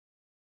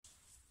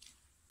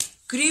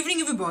Good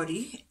evening,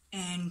 everybody,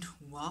 and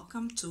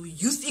welcome to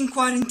Youth in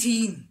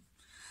Quarantine.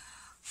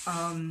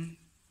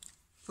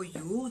 For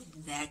you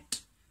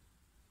that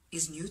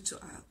is new to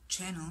our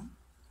channel,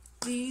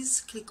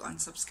 please click on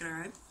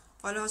subscribe,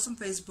 follow us on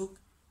Facebook,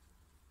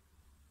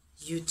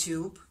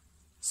 YouTube,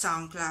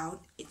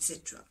 SoundCloud,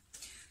 etc.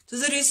 To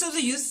the rest of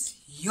the youth,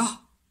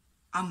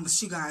 I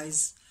miss you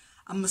guys.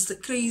 I miss the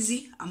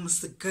crazy, I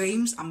miss the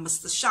games, I miss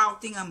the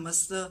shouting, I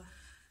miss the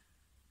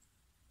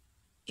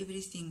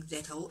everything,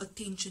 that whole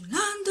attention,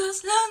 learn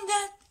this, learn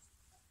that.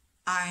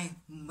 I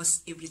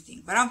miss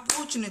everything, but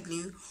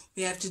unfortunately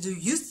we have to do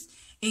youth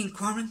in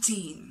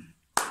quarantine.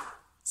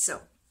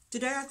 So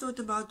today I thought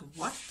about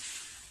what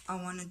I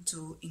wanted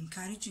to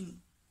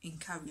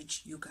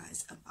encourage you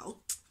guys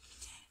about,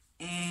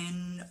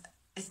 and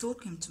a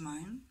thought came to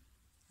mind,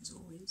 as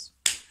always.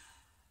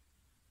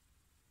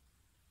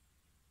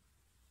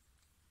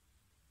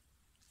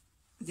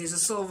 There's a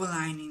silver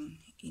lining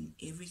in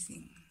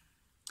everything.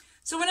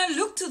 So when I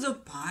look to the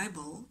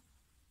Bible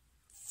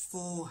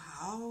for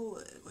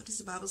what does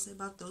the Bible say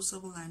about those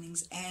silver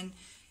linings? And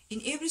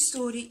in every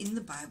story in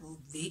the Bible,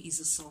 there is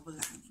a silver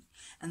lining.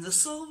 And the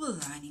silver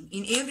lining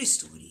in every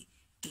story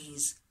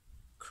is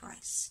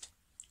Christ,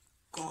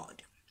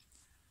 God,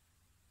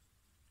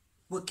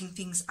 working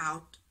things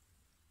out,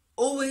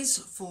 always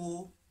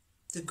for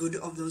the good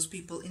of those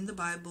people in the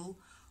Bible,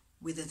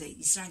 whether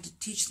he's trying to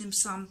teach them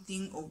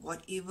something or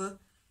whatever.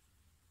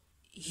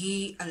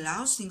 He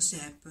allows things to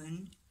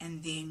happen,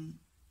 and then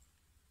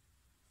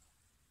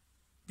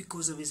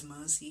because of his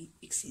mercy,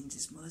 extends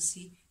his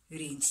mercy,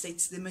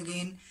 reinstates them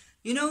again.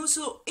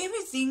 So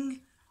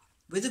everything,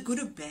 whether good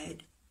or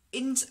bad,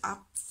 ends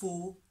up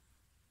for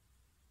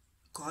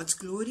God's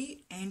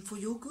glory and for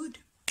your good.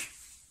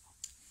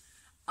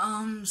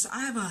 So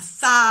I have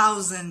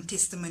 1,000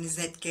 testimonies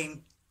that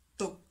can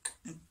talk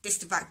and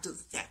testify to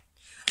that.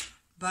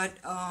 But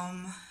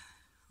I'm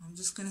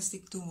just gonna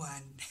stick to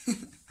one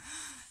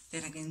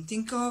that I can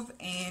think of,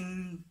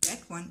 and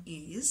that one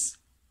is,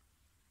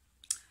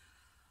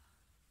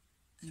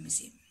 let me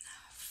see,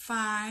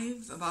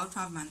 about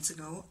 5 months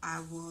ago,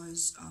 I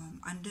was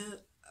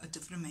under a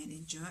different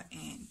manager,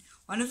 and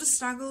one of the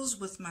struggles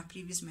with my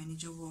previous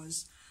manager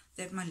was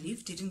that my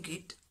leave didn't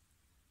get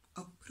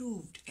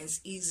approved as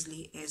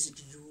easily as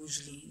it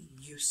usually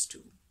used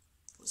to.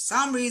 For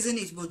some reason,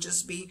 it will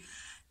just be,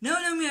 no,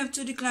 we have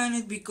to decline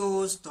it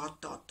because ...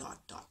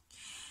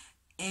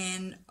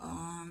 And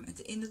at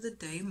the end of the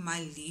day,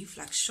 my leave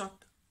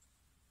shot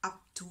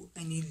up to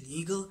an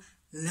illegal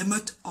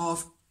limit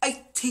of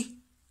 80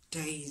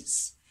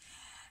 days.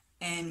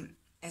 And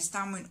as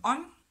time went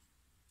on,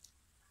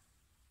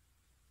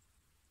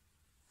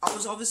 I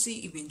was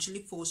obviously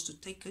eventually forced to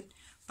take it,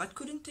 but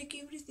couldn't take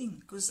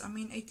everything because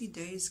 80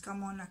 days,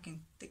 come on, I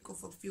can take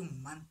off a few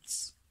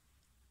months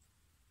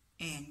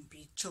and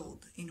be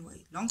chilled.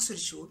 Anyway, long story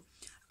short,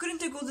 I couldn't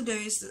take all the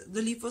days.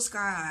 The leave was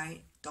sky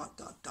high, ...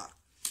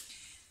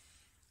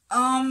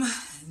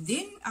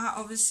 Then I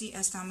obviously,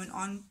 as time went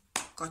on,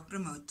 got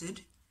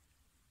promoted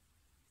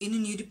in a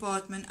new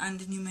department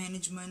under new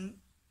management,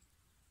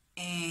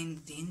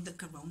 and then the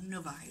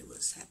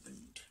coronavirus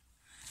happened.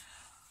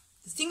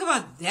 The thing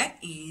about that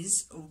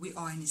is we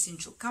are an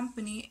essential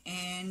company,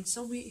 and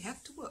so we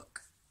have to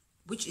work,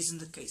 which isn't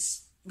the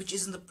case, which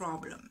isn't the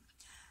problem.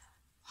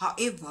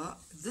 However,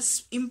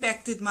 this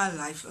impacted my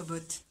life a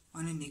bit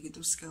on a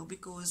negative scale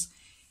because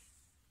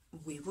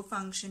we were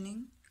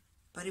functioning,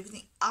 but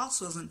everything else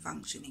wasn't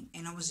functioning,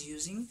 and I was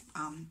using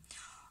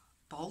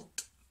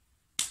Bolt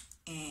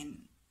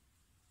and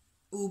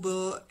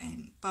Uber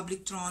and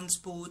public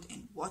transport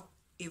and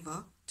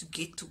whatever to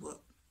get to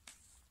work.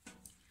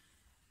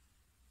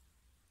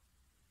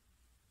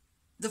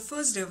 The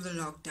first day of the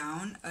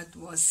lockdown, it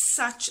was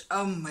such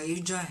a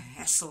major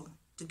hassle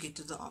to get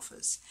to the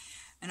office.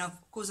 And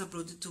of course, I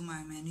brought it to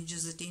my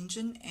manager's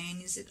attention, and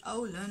he said,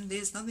 "Oh, Lynn,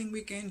 there's nothing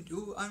we can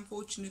do.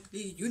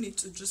 Unfortunately, you need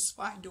to just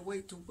find a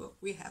way to work.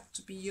 We have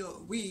to be here.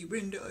 We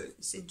render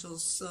essential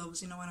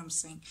service." You know what I'm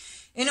saying?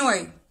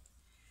 Anyway,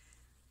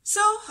 so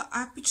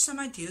I pitched some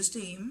ideas to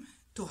him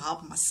to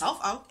help myself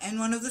out. And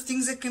one of the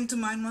things that came to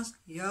mind was,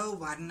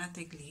 why didn't I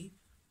take leave?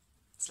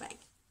 It's like,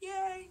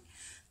 yay.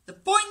 The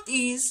point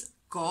is,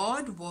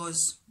 God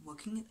was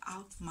working it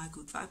out for my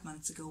good 5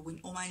 months ago when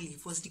all my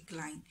leave was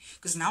declined.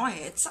 Because now I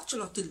had such a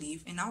lot to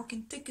leave, and now I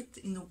can take it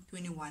in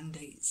 21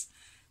 days.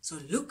 So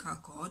look how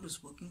God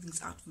was working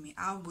things out for me.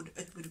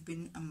 It would have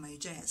been a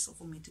major hassle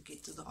for me to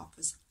get to the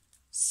office.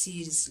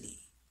 Seriously.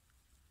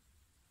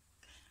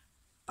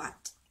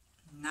 But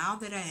now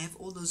that I have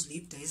all those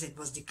leave days that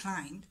was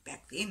declined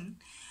back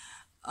then,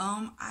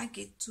 I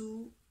get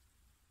to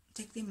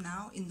take them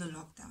now in the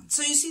lockdown.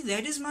 So you see,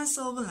 that is my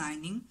silver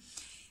lining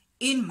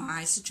in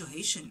my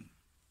situation.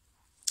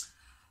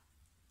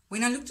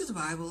 When I look to the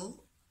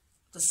Bible,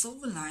 the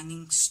silver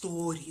lining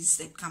stories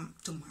that come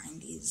to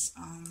mind is,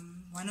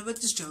 one of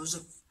it is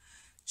Joseph.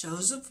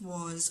 Joseph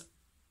was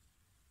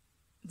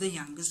the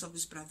youngest of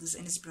his brothers,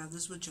 and his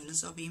brothers were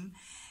jealous of him,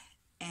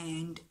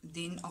 And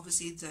then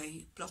obviously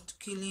they plot to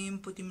kill him,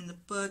 put him in the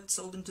pit,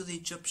 sold him to the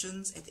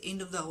Egyptians. At the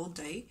end of the whole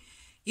day,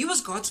 he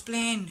was God's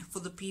plan for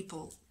the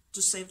people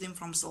to save them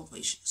from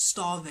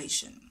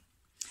starvation.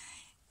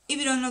 If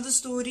you don't know the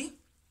story,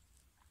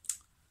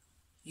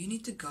 you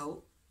need to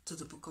go to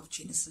the book of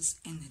Genesis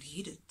and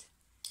read it.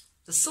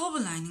 The silver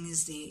lining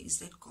is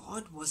that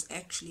God was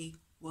actually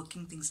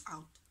working things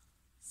out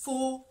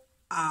for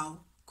our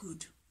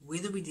good,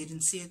 whether we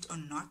didn't see it or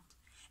not.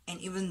 And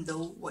even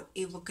though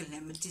whatever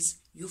calamities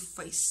you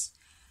face,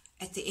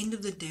 at the end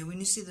of the day, when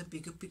you see the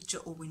bigger picture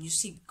or when you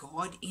see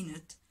God in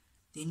it,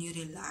 then you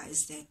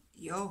realize that,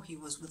 he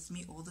was with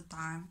me all the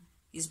time.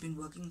 He's been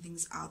working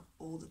things out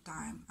all the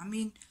time. I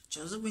mean,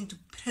 Joseph went to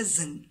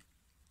prison.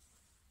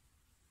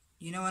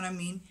 You know what I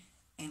mean?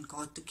 And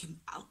God took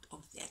him out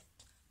of that.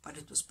 But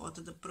it was part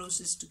of the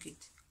process to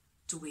get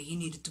to where he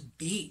needed to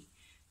be,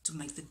 to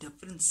make the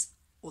difference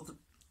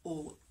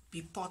or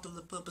be part of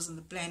the purpose and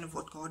the plan of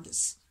what God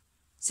has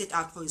set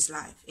out for his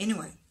life.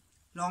 Anyway,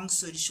 long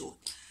story short.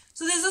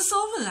 So there's a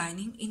silver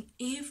lining in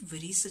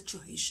every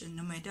situation,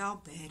 no matter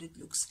how bad it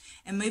looks.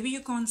 And maybe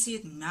you can't see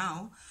it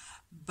now,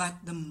 but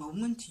the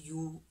moment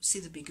you see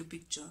the bigger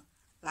picture,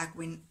 like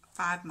when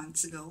 5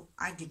 months ago,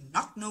 I did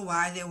not know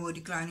why they were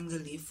declining the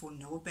leave for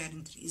no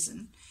apparent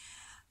reason.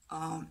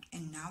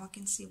 And now I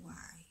can see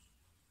why.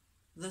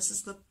 This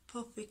is the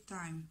perfect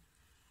time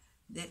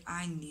that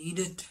I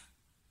needed.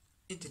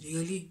 It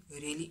really,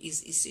 really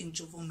is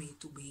essential for me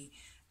to be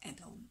at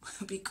home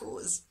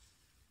because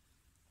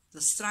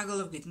the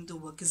struggle of getting to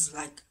work is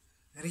like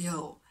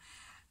real.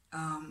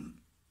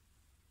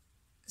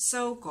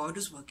 So God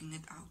is working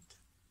it out.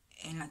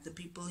 And like the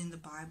people in the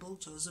Bible,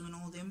 Joseph and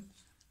all them,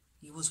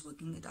 he was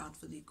working it out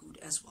for their good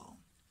as well.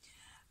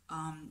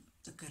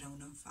 The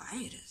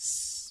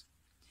coronavirus.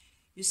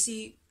 You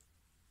see,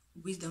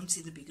 we don't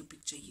see the bigger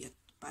picture yet.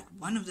 But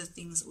one of the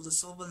things, or the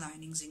silver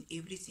linings in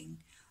everything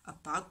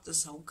about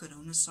this whole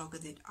corona saga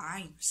that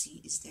I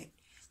see is that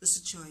the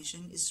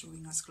situation is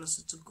drawing us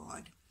closer to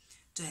God,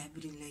 to have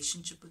a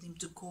relationship with him,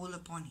 to call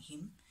upon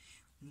him.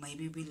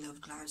 Maybe we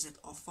lived lives that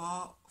are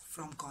far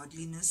from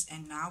godliness,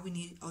 and now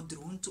we are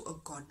drawn to a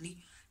godly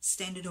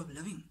standard of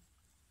living.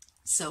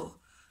 So,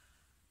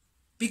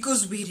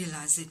 because we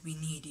realize that we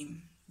need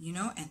him,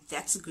 and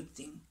that's a good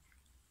thing.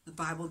 The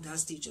Bible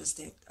does teach us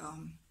that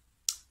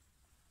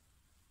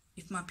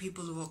if my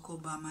people who are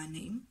called by my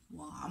name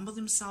will humble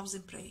themselves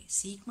and pray,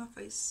 seek my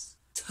face,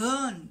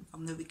 turn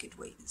from the wicked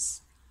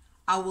ways,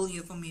 I will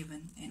hear from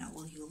heaven and I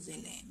will heal their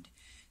land.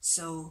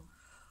 So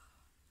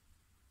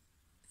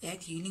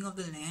that healing of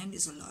the land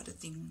is a lot of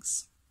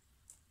things.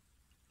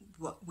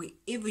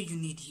 Wherever you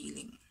need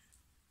healing,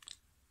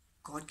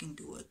 God can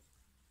do it.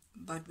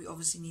 But we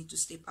obviously need to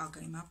step our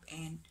game up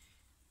and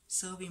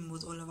serve him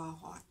with all of our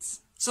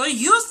hearts. So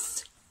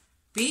youth,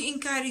 be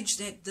encouraged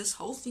that this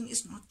whole thing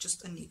is not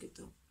just a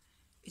negative.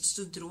 It's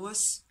to draw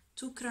us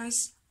to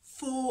Christ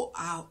for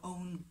our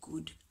own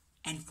good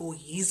and for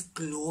his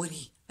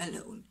glory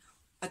alone.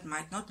 It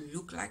might not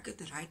look like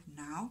it right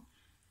now,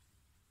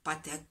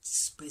 but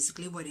that's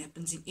basically what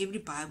happens in every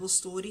Bible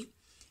story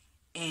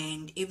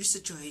and every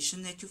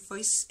situation that you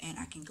face, and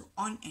I can go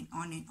on and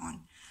on and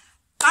on.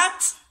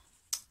 But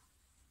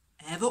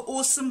have an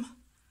awesome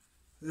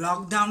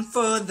lockdown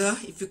further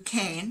if you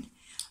can.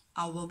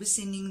 I will be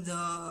sending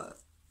the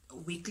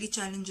weekly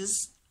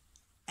challenges,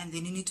 and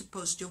then you need to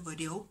post your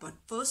video. But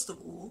first of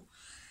all,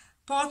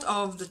 part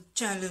of the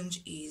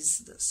challenge is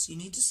this: you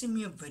need to send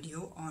me a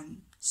video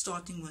on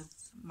starting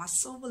with my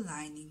silver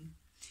lining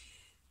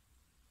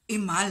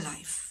in my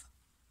life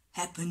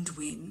happened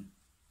when ...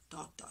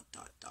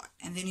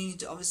 And then you need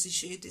to obviously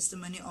share your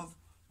testimony of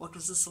what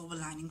was the silver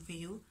lining for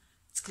you.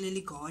 It's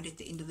clearly God at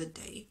the end of the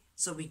day,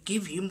 so we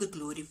give him the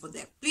glory for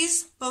that.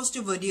 Please post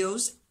your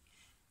videos,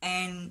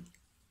 and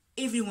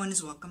everyone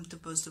is welcome to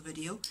post a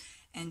video.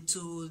 And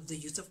to the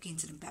youth of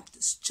Kensington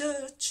Baptist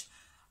Church,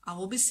 I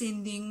will be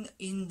sending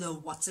in the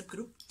WhatsApp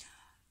group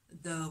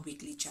the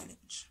weekly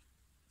challenge.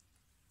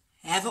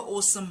 Have an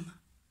awesome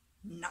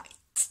night.